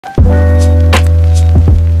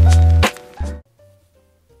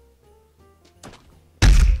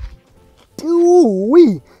Ooh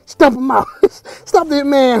wee! Stump him out! Stop that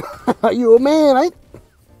man! You a man, ain't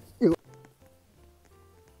you?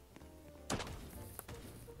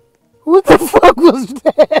 What the fuck was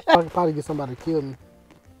that? I could probably get somebody to kill me.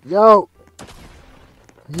 Yo!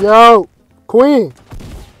 Yo! Queen!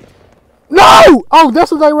 No! Oh,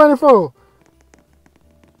 that's what they running from.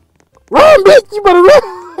 Run, bitch! You better run!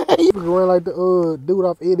 You can run like the dude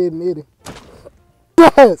off Eddie and Eddie.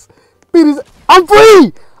 Yes! Beat his. I'm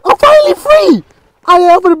free! I'm finally free!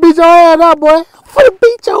 I'm finna beat your ass out, boy. I'm finna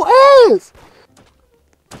beat your ass!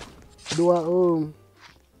 Do I,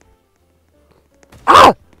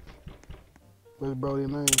 Ah! Where's Brody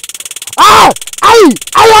name? Ah! Hey!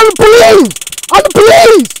 I'm the police! I'm the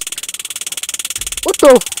police! What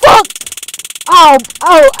the fuck? Oh,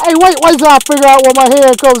 hey, wait till I figure out where my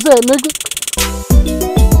handcuffs at, nigga.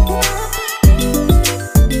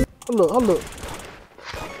 Hold up.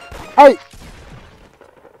 Hey!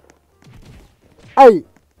 Hey!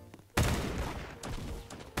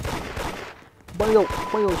 Bring your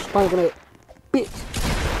stinking ass bitch.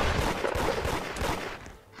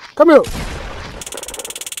 Come here.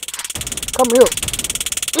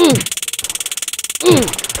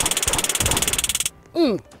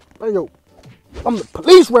 There you go. I'm the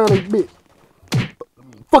police around this bitch.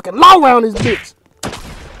 Fucking law around this bitch.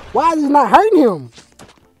 Why is it not hurting him?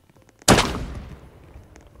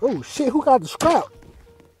 Oh shit, who got the scrap?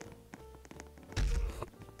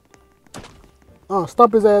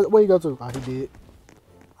 Stomp his ass. Where you go to? Oh, he did.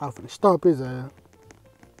 I was finna stomp his ass.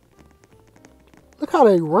 Look how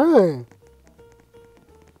they run.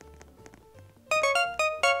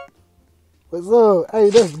 What's up? Hey,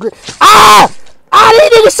 that's great. Ah! These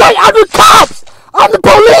niggas say I'm the cops! I'm the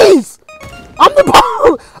police! I'm the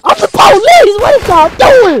police! What y'all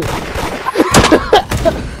doing?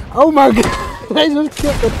 Oh my god. They just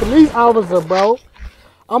killed the police officer, bro.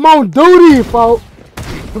 I'm on duty, folks.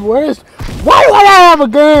 Why do I have a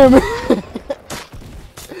gun?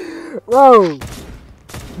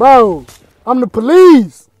 Bro, I'm the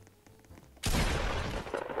police.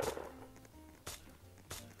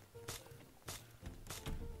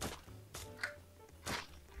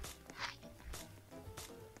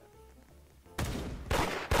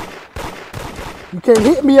 You can't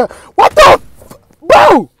hit me up. What the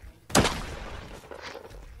bro?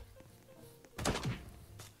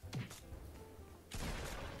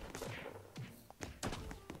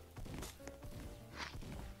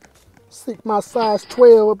 Stick my size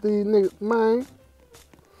 12 up these niggas, man.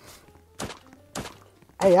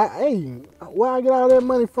 Hey, where I get all that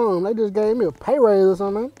money from? They just gave me a pay raise or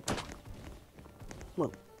something.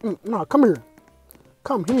 Look, no, come here.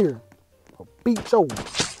 Come here. I'll beat your.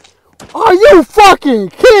 Are you fucking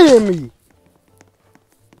kidding me?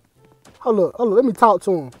 Hold up, let me talk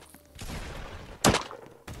to him.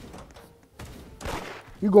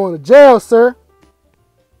 You going to jail, sir?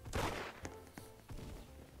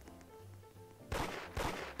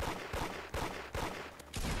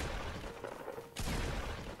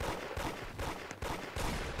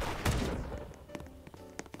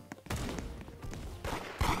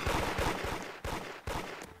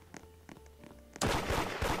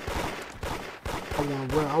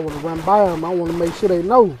 I want to run by them. I want to make sure they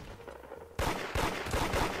know.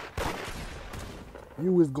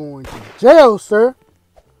 You is going to jail, sir.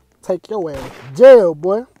 Take your ass to jail,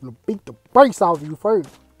 boy. I'm going to beat the brakes off you first.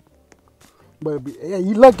 But yeah,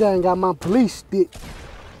 you lucky I ain't got my police stick.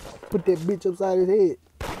 Put that bitch upside his head.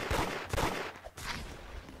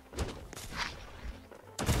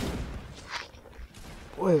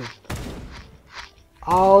 Well,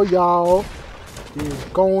 all y'all is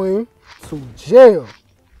going to jail.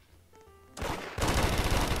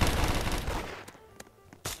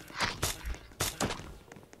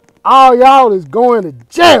 All y'all is going to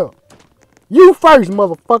jail. You first,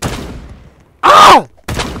 motherfucker. I'm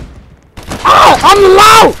the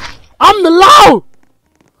law. I'm the law.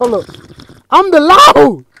 Hold up. I'm the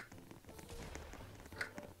law.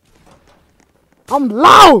 I'm the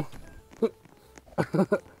law.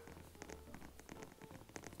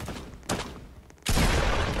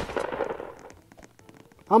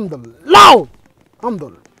 I'm the law. I'm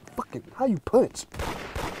the fucking, how you punch?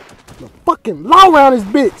 The fucking law around this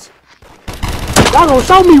bitch. Y'all gonna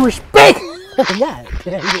show me respect. God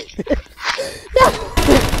damn it. You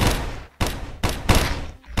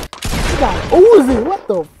got an Uzi. What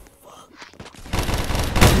the fuck?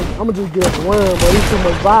 I'ma just get up and run, but it's too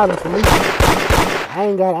much violence for me. I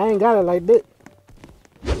ain't got it like that.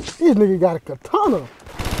 This nigga got a katana.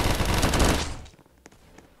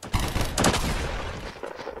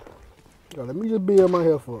 Yo, let me just build my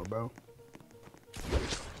health up, bro.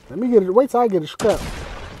 Let me get it. Wait till I get a scrap.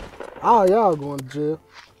 All y'all going to jail.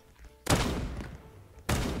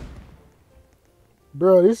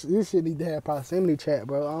 Bro, this shit need to have proximity chat,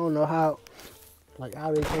 bro. I don't know how they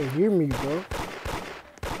can't hear me, bro.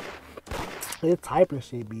 This typing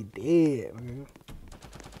shit be dead, man.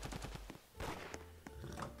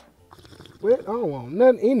 What? I don't want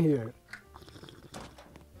nothing in here.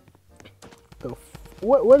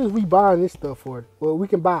 What is we buying this stuff for? Well, we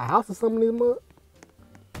can buy a house or something this month.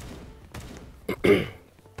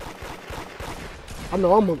 I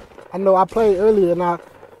know I played earlier and I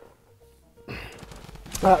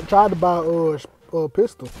tried to buy a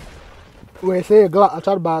pistol. Where it said Glock, I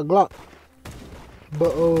tried to buy a Glock.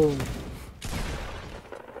 But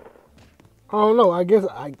I don't know. I guess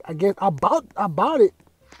I bought it.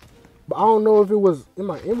 But I don't know if it was in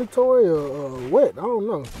my inventory or what. I don't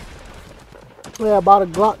know. Yeah, I bought a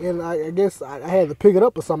Glock and I guess I had to pick it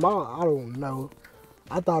up or something. I don't know.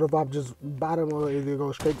 I thought if I just buy them or it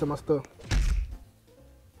go straight to my stuff.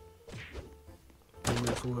 And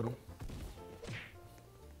mess with them.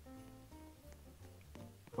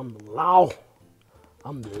 I'm loud.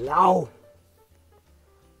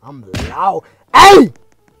 Hey!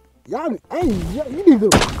 Y'all, you need to.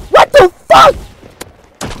 What the fuck?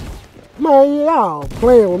 Man, y'all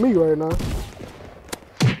playing with me right now.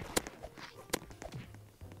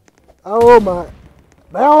 Oh my.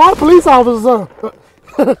 They don't like police officers, huh?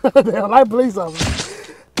 They don't like police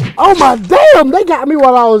officers. Oh my damn, they got me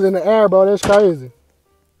while I was in the air, bro. That's crazy.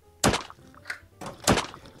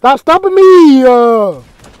 Stop stopping me,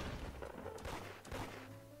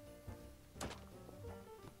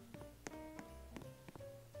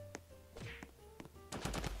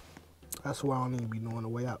 That's why I don't need to be knowing the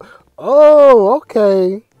way out. Oh,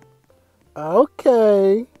 okay.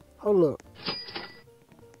 Okay. Hold up.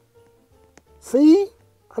 See?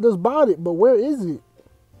 I just bought it, but where is it?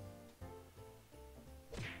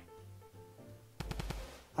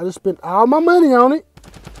 I just spent all my money on it.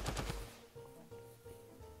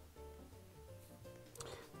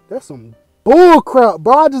 That's some bull crap,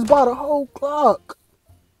 bro. I just bought a whole clock.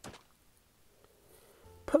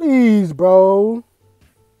 Please, bro.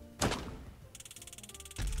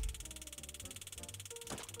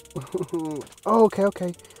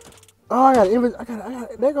 Okay. Oh, I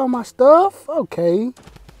got. There go my stuff. Okay.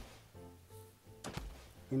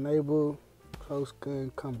 Enable close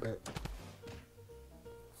gun combat.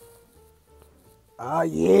 Ah,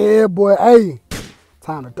 yeah, boy. Hey,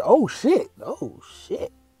 time to. Oh shit.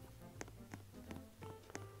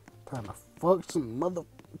 Time to fuck some mother.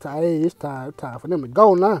 Hey, it's time for them to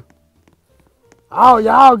go now. Oh,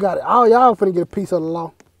 y'all got it. Oh, y'all finna get a piece of the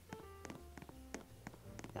law.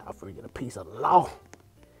 Y'all finna get a piece of the law.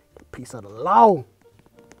 A piece of the law.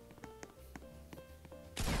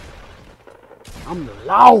 I'm the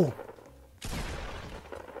law.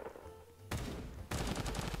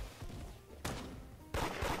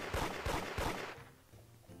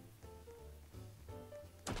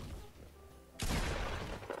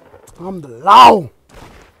 I'm the law.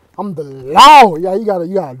 I'm the law. Yeah, you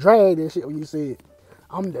gotta drag that shit when you say it.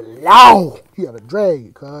 I'm the law. You gotta drag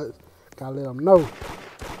it, cuz. Gotta let them know.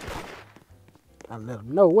 Gotta let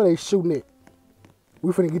them know where they shooting at.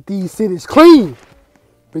 We finna get these cities clean.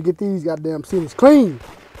 Finna get these goddamn cities clean.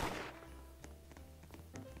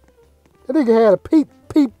 That nigga had a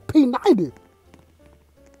P90.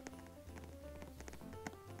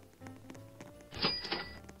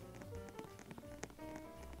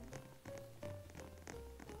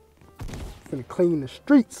 Finna clean the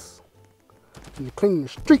streets. Finna clean the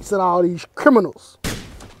streets of all these criminals.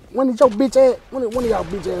 One of your bitch ass, one of y'all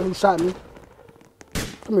bitch ass who shot me.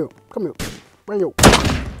 Come here. Bring your.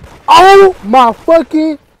 Oh my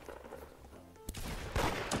fucking.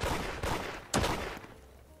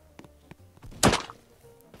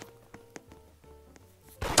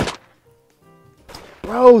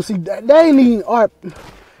 Bro, see, they ain't even art.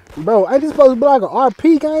 Bro, ain't this supposed to be like an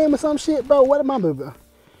RP game or some shit, bro? What am I doing?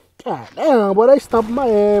 God damn, boy, they stumping my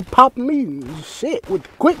ass, popping me shit with the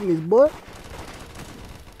quickness, boy.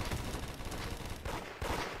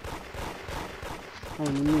 I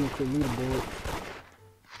ain't even click leaderboard.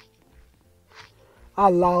 I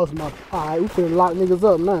lost my. Alright, we finna lock niggas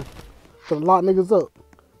up now. Finna lock niggas up.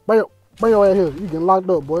 Bring your ass here. You getting locked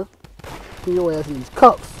up, boy. Put your ass in these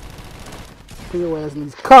cuffs. Put your ass in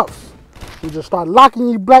these cuffs. You just start locking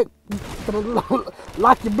you black.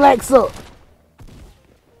 Lock your blacks up.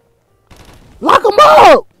 Lock him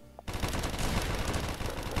up!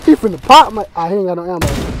 He finna pop my. He ain't got no ammo.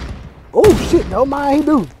 Oh shit, no mind he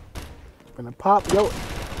do. Finna pop yo.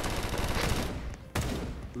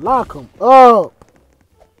 Lock him up.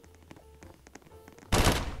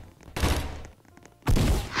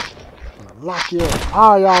 I'm gonna lock you up.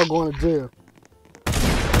 All y'all going to jail.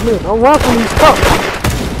 Man, don't run from these cups.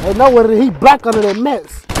 They know what it is. He black under that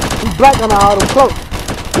mess. He black under all them clothes.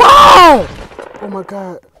 Why? Oh my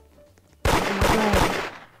God. Oh my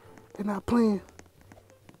God. They're not playing.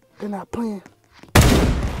 They're not playing.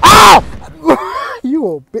 Ah! You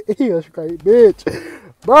a bitch. He a straight bitch.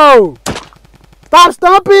 Bro. Stop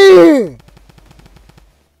stomping.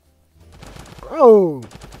 Bro.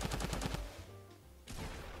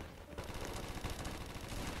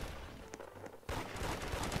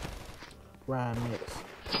 Ride next.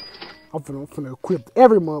 I'm finna equip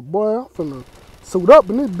every month, boy. I'm finna suit up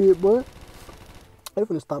in this bitch, boy. They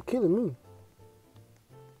finna stop killing me.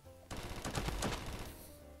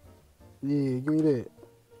 Yeah, give me that.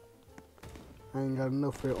 I ain't got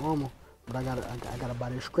enough for that armor, but I gotta buy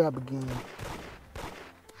that scrap again.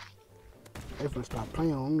 They finna stop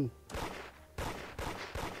playing on me.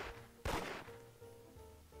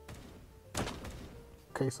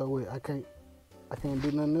 Okay, so wait, I can't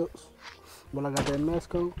do nothing else when I got that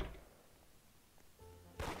mask on.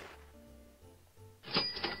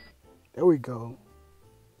 There we go.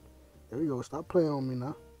 There we go. Stop playing on me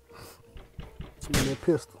now. Give me that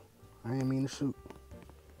pistol. I ain't mean to shoot.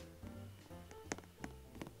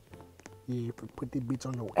 Yeah, put this bitch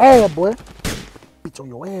on your ass, boy. Bitch on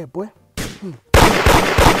your ass, boy.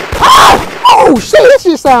 Ah! Oh shit, this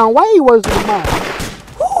shit sound way worse than mine.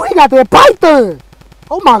 Ooh, he got that python.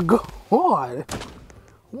 Oh my God. Oh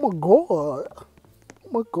my God. Oh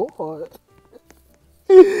my God.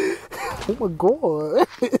 Oh my God.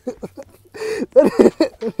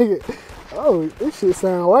 Oh, this shit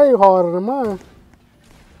sound way harder than mine.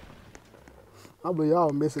 I believe y'all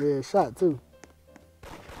missing that shot too.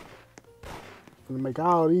 Gonna make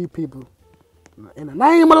all these people in the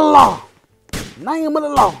name of the law. Name of the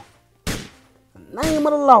law. Name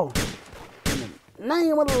of the law. In the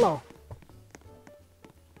name of the law.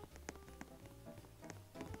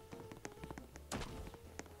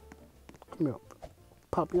 Come here.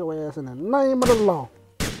 Pop your ass in the name of the law.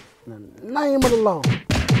 In the name of the law.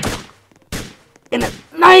 In the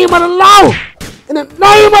name of the law. In the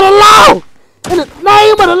name of the law. In the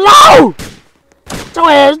name of the law. Get your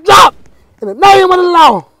ass drop. In the name of the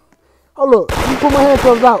law. Oh look, let me put my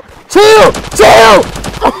handcuffs out. Chill, chill.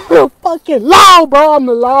 I'm the fucking law, bro. I'm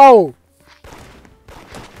the law.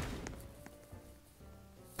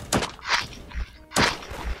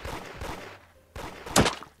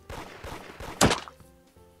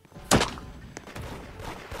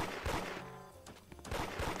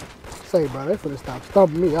 Say, bro, they finna stop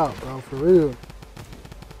stumping me out, bro, for real.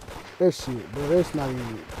 That shit, bro, that's not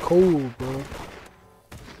even cool, bro.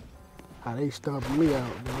 How they stumping me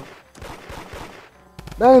out, bro.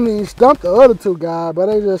 They ain't even stumped the other two guys, but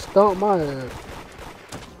they just stumped my ass.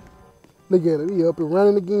 Look at it, he up and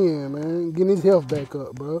running again, man. Getting his health back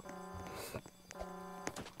up, bro.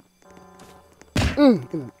 In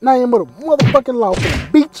the name of the motherfucking law,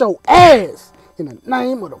 finna beat your ass. In the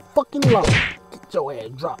name of the fucking law. Get your ass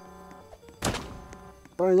dropped.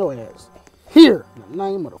 Burn your ass. Here, in the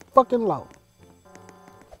name of the fucking law.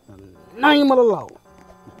 In the name of the law.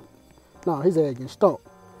 No, his ass getting stumped.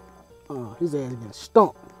 His ass getting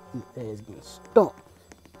stumped. His ass getting stumped.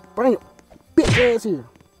 Bring your bitch ass here.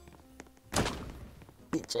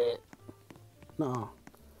 Bitch ass. No.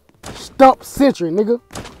 Stump Sentry, nigga.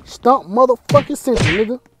 Stump motherfucking Sentry,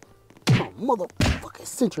 nigga. Stump motherfucking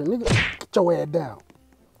Sentry, nigga. Get your ass down.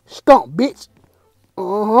 Stump, bitch.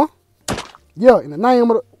 Uh-huh. Yeah, in the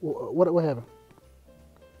name of the... What happened?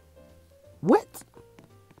 What?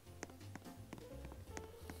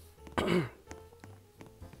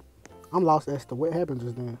 I'm lost as to what happened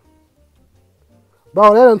just then.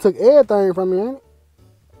 Bro, that done took everything from me, ain't it?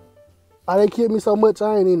 Oh, they killed me so much,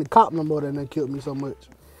 I ain't even the cop no more than they killed me so much.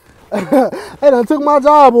 They done took my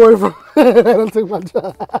job away from me. They done took my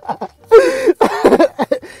job.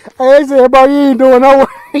 Hey, they said, bro, you ain't doing no work.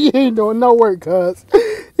 You ain't doing no work, cuz.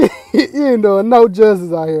 You ain't doing no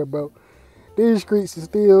justice out here, bro. These streets is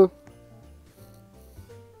still...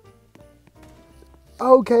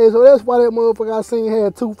 Okay, so that's why that motherfucker I seen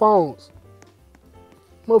had two phones.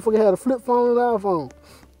 Motherfucker had a flip phone and an iPhone.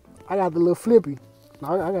 I got the little flippy.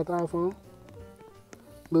 No, I got the iPhone.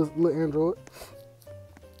 Little Android.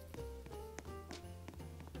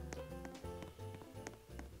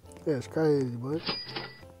 That's crazy, boy.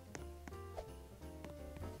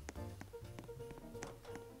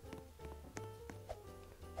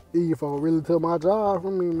 These folks really took my job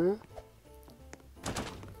from me, man.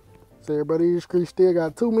 So everybody in the street still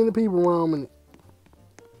got too many people roaming it.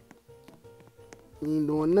 ain't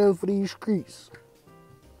doing nothing for these streets.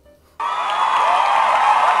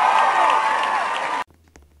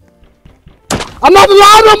 I'm not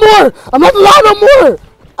allowed no more! I'm not allowed no more!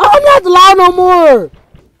 I'm not allowed no more!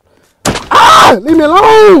 Ah! Leave me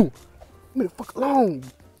alone! Leave me the fuck alone.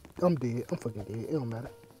 I'm dead. I'm fucking dead. It don't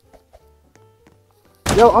matter.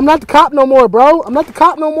 Yo, I'm not the cop no more, bro. I'm not the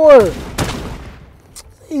cop no more.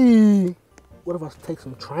 Hey. What if I take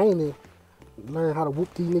some training? Learn how to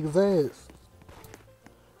whoop these niggas' ass.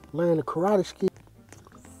 Learn the karate skill.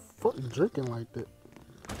 Fuck drinking like that.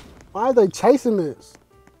 Why are they chasing this?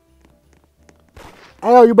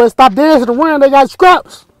 Hey, yo, you better stop dancing around. They got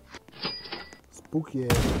scraps. Spooky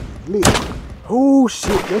ass. Lit. Oh,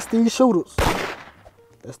 shit. That's these shooters.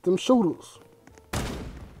 That's them shooters.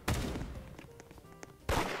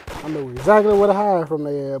 I know exactly where to hide from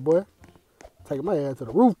their ass, boy. Taking my ass to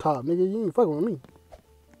the rooftop, nigga. You ain't fucking with me.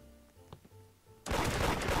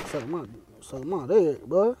 Suck my dick,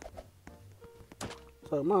 boy.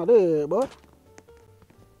 Suck my dick, boy.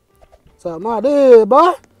 Suck my dick,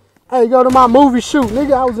 boy. Hey, go to my movie shoot,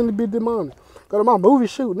 nigga. I was in the bitch this morning. Go to my movie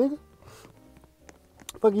shoot, nigga.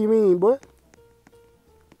 Fuck you mean, boy?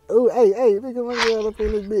 Ooh, hey, nigga, my girl up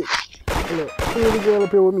in this bitch. Hey, look, see the girl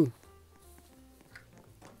up here with me.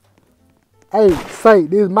 Hey, say,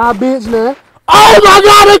 this is my bitch now. Oh my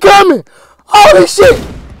God, they coming! Holy shit!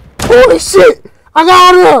 Holy shit! I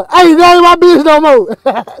got her. Hey, that ain't my bitch no more.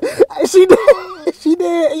 She dead. She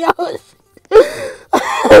dead, yo. Hey,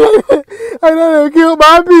 that done killed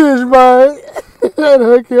my bitch, man. That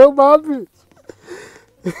done killed my bitch.